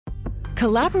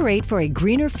Collaborate for a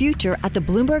greener future at the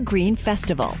Bloomberg Green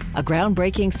Festival, a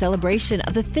groundbreaking celebration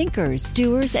of the thinkers,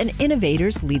 doers, and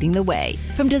innovators leading the way.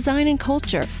 From design and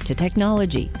culture to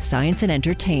technology, science, and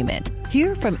entertainment.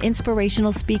 Hear from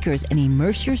inspirational speakers and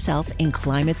immerse yourself in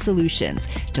climate solutions.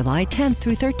 July 10th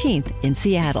through 13th in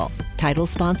Seattle. Title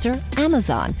sponsor,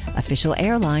 Amazon. Official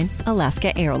airline,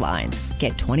 Alaska Airlines.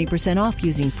 Get 20% off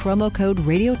using promo code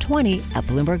radio20 at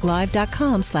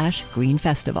BloombergLive.com/Green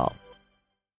Festival.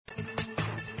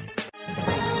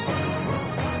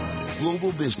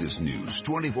 Global business news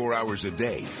 24 hours a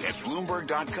day at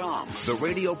Bloomberg.com, the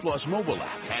Radio Plus mobile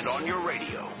app, and on your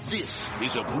radio. This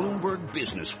is a Bloomberg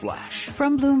Business Flash.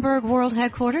 From Bloomberg World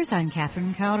Headquarters, I'm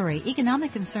Catherine Cowdery.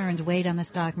 Economic concerns weighed on the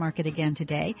stock market again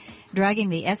today, dragging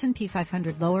the S&P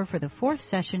 500 lower for the fourth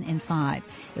session in 5.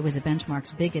 It was the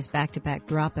benchmark's biggest back-to-back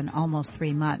drop in almost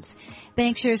 3 months.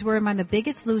 Bank shares were among the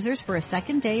biggest losers for a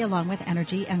second day, along with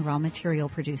energy and raw material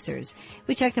producers.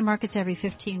 We check the markets every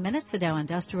 15 minutes. The Dow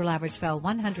Industrial Average fell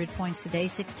 100 points today,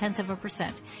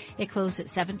 0.6%. It closed at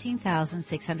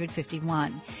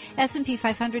 17,651. S&P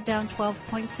 500 down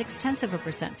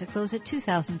 12.6% to close at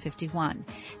 2,051.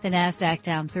 The Nasdaq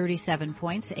down 37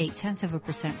 points,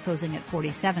 0.8%, closing at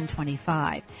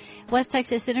 4725. West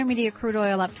Texas Intermediate crude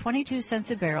oil up 22 cents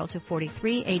a barrel to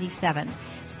 43.87.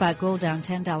 Spot gold down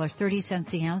 $10.30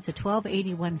 the ounce to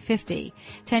 12.8150.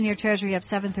 10-year Treasury up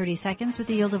 7/30 seconds with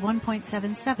a yield of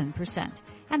 1.77%.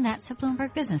 And that's a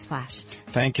Bloomberg Business Flash.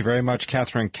 Thank you very much,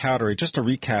 Catherine Cowdery. Just a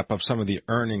recap of some of the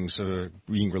earnings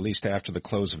being released after the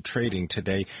close of trading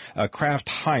today. Kraft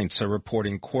Heinz are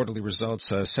reporting quarterly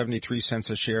results, 73 cents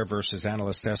a share versus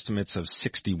analyst estimates of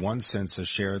 61 cents a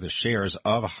share. The shares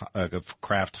of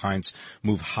Kraft Heinz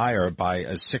move higher by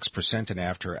 6% in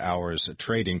after-hours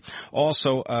trading.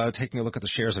 Also, taking a look at the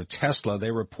shares of Tesla,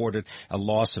 they reported a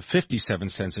loss of 57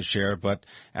 cents a share, but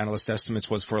analyst estimates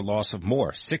was for a loss of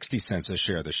more, 60 cents a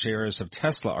share. The shares of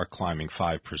Tesla are climbing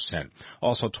 5%.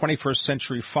 Also, 21st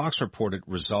Century Fox reported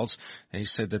results. They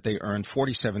said that they earned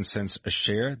 47 cents a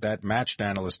share. That matched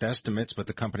analyst estimates, but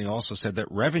the company also said that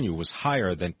revenue was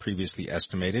higher than previously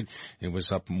estimated. It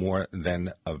was up more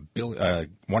than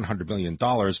 $100 billion,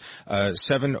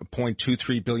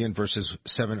 $7.23 billion versus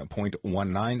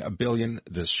 $7.19 billion.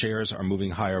 The shares are moving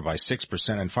higher by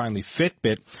 6%. And finally,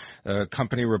 Fitbit,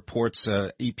 company reports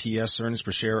EPS, earnings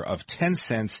per share, of 10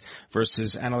 cents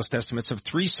versus analyst estimates of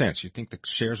 3 cents. You'd think the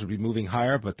shares would be moving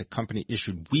higher, but the company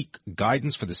issued weak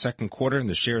guidance for the second quarter, and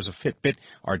the shares of Fitbit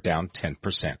are down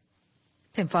 10%.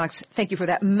 Tim Fox, thank you for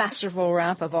that masterful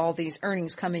wrap of all these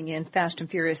earnings coming in fast and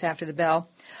furious after the bell.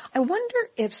 I wonder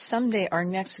if someday our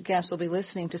next guest will be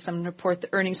listening to someone report the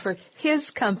earnings for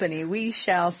his company. We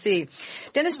shall see.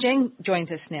 Dennis Jiang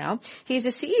joins us now. He's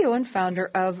the CEO and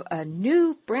founder of a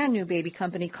brand new baby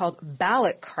company called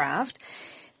Ballotcraft.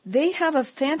 They have a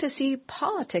fantasy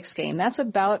politics game. That's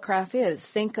what Ballotcraft is.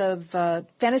 Think of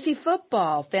fantasy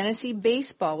football, fantasy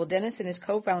baseball. Well, Dennis and his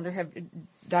co-founder have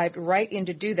dived right in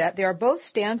to do that. They are both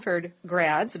Stanford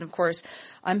grads. And, of course,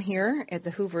 I'm here at the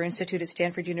Hoover Institute at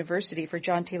Stanford University for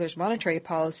John Taylor's Monetary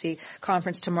Policy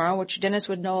Conference tomorrow, which Dennis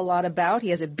would know a lot about. He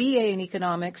has a BA in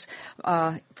economics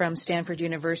from Stanford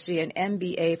University, an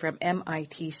MBA from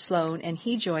MIT Sloan, and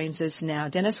he joins us now.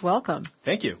 Dennis, welcome.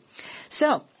 Thank you.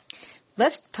 So,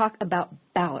 let's talk about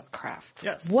Ballotcraft.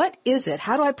 Yes. What is it?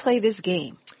 How do I play this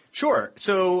game? Sure.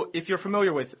 So if you're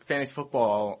familiar with fantasy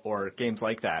football or games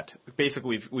like that,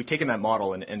 basically we've taken that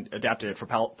model and adapted it for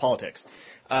politics.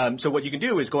 So what you can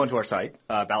do is go onto our site,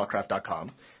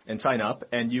 ballotcraft.com, and sign up,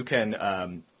 and you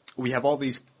can we have all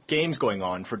these games going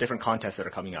on for different contests that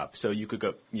are coming up. So you could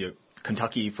go,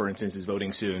 Kentucky, for instance, is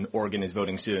voting soon. Oregon is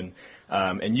voting soon.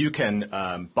 And you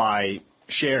can buy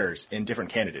shares in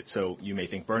different candidates. So you may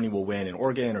think Bernie will win in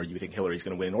Oregon, or you think Hillary's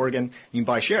going to win in Oregon. You can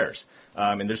buy shares.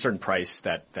 And there's a certain price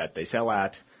that they sell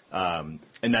at. And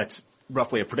that's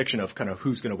roughly a prediction of kind of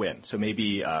who's going to win. So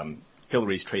maybe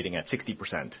Hillary's trading at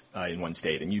 60% in one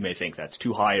state, and you may think that's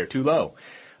too high or too low.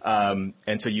 And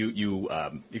so you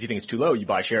if you think it's too low, you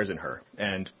buy shares in her.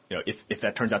 And if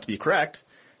that turns out to be correct,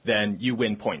 then you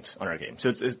win points on our game.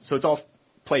 So it's all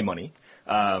play money.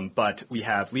 But we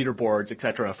have leaderboards, et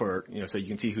cetera, for, so you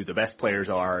can see who the best players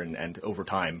are and over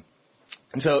time.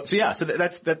 And so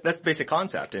that's the basic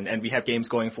concept. And we have games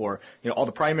going for, all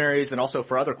the primaries and also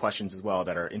for other questions as well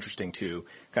that are interesting to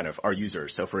kind of our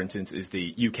users. So for instance, is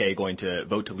the UK going to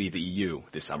vote to leave the EU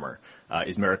this summer?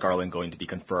 Is Merrick Garland going to be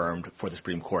confirmed for the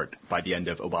Supreme Court by the end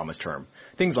of Obama's term?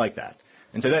 Things like that.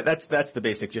 And so that's the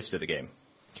basic gist of the game.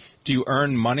 Do you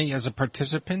earn money as a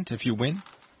participant if you win?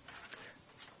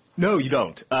 No, you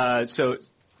don't.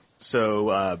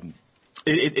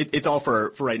 It's all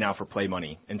for right now for play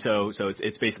money, and so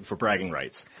it's basically for bragging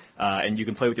rights, and you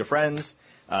can play with your friends,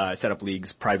 set up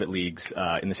leagues, private leagues,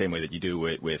 in the same way that you do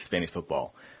with fantasy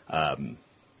football.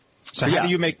 So how do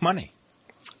you make money?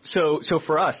 So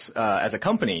for us as a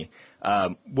company,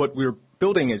 what we're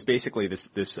building is basically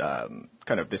this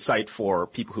kind of this site for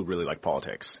people who really like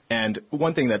politics. And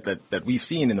one thing that we've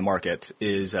seen in the market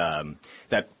is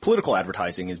that political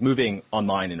advertising is moving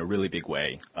online in a really big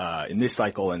way in this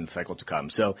cycle and the cycle to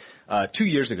come. So 2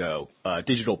 years ago,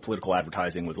 digital political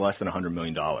advertising was less than $100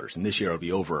 million, and this year it'll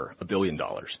be over $1 billion.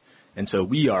 And so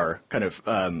we are kind of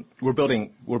we're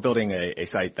building a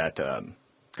site that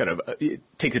it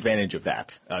takes advantage of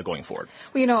that going forward.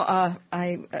 Well,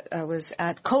 I was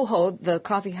at Coho, the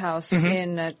coffee house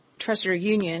in Tresser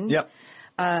Union. Yep.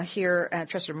 Here at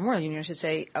Tresser Memorial Union, I should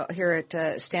say, here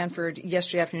at Stanford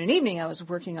yesterday afternoon and evening. I was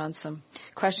working on some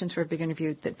questions for a big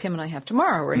interview that Pim and I have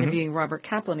tomorrow. We're interviewing Robert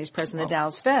Kaplan. He's president of the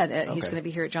Dallas Fed. He's going to be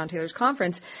here at John Taylor's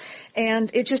conference. And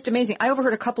it's just amazing. I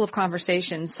overheard a couple of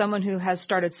conversations, someone who has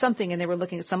started something and they were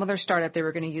looking at some other startup they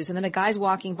were going to use. And then a guy's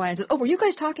walking by and says, "Oh, were you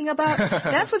guys talking about?"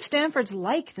 That's what Stanford's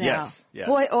like now. Yes. Yeah.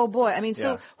 Boy, oh boy. I mean,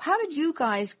 so how did you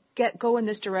guys go in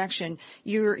this direction?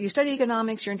 You study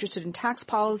economics, you're interested in tax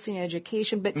policy and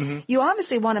education, but you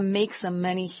obviously want to make some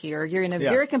money here. You're in a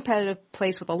very competitive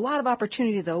place with a lot of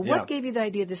opportunity, though. What gave you the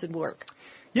idea this would work?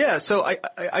 Yeah, so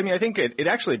I mean, I think it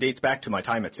actually dates back to my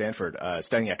time at Stanford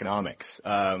studying economics.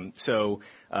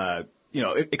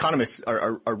 Economists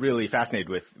are really fascinated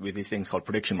with these things called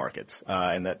prediction markets,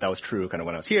 and that was true kind of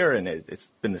when I was here, and it's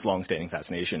been this long-standing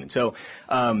fascination. And so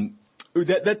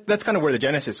that's kind of where the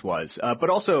genesis was, but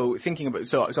also thinking about,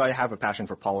 so I have a passion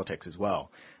for politics as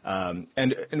well.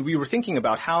 And we were thinking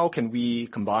about how can we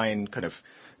combine kind of,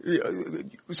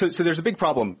 so there's a big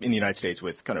problem in the United States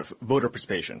with kind of voter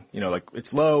participation, like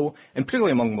it's low, and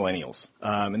particularly among millennials.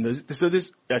 So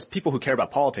this, as people who care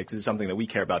about politics, is something that we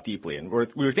care about deeply. And we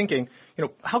were thinking,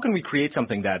 how can we create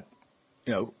something that,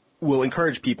 will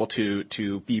encourage people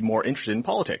to be more interested in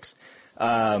politics?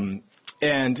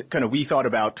 And kind of we thought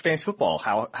about fantasy football,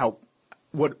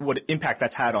 what impact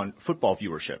that's had on football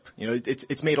viewership.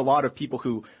 It's made a lot of people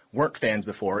who weren't fans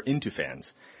before into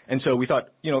fans. And so we thought,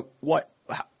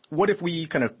 what if we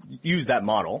kind of use that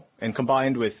model and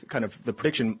combined with kind of the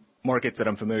prediction markets that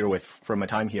I'm familiar with from my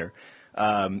time here,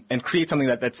 and create something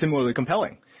that's similarly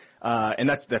compelling. And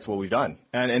that's what we've done.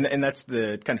 And that's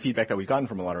the kind of feedback that we've gotten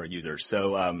from a lot of our users.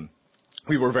 So,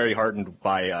 we were very heartened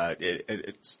by a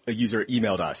user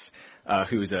emailed us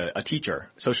who's a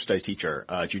teacher, social studies teacher,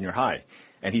 junior high,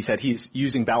 and he said he's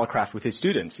using Ballotcraft with his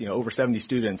students. Over 70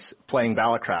 students playing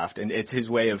Ballotcraft, and it's his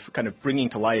way of kind of bringing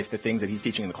to life the things that he's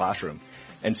teaching in the classroom.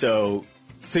 And so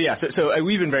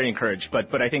we've been very encouraged.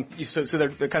 But I think so they're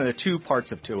kind of the two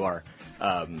parts to our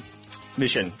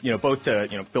mission. Both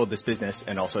to build this business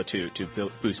and also to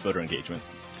boost voter engagement.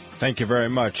 Thank you very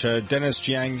much. Dennis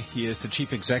Jiang, he is the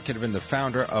chief executive and the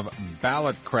founder of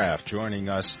Ballotcraft, joining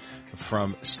us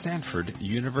from Stanford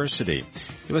University.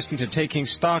 You're listening to Taking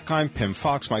Stock. I'm Pim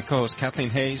Fox, my co-host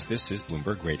Kathleen Hayes. This is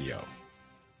Bloomberg Radio.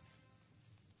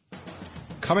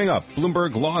 Coming up,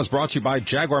 Bloomberg Law is brought to you by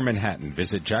Jaguar Manhattan.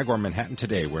 Visit Jaguar Manhattan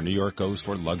today, where New York goes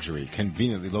for luxury.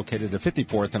 Conveniently located at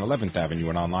 54th and 11th Avenue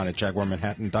and online at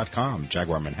jaguarmanhattan.com.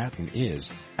 Jaguar Manhattan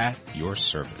is at your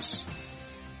service.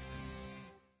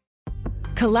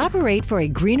 Collaborate for a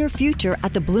greener future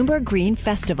at the Bloomberg Green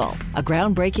Festival, a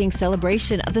groundbreaking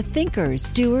celebration of the thinkers,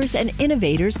 doers, and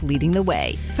innovators leading the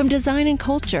way. From design and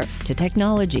culture to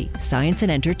technology, science,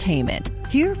 and entertainment.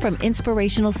 Hear from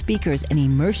inspirational speakers and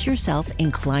immerse yourself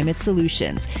in climate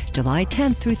solutions. July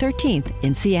 10th through 13th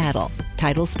in Seattle.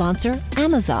 Title sponsor,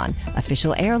 Amazon.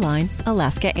 Official airline,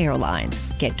 Alaska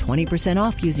Airlines. Get 20%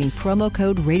 off using promo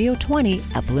code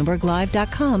radio20 at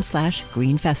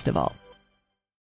bloomberglive.com/greenfestival.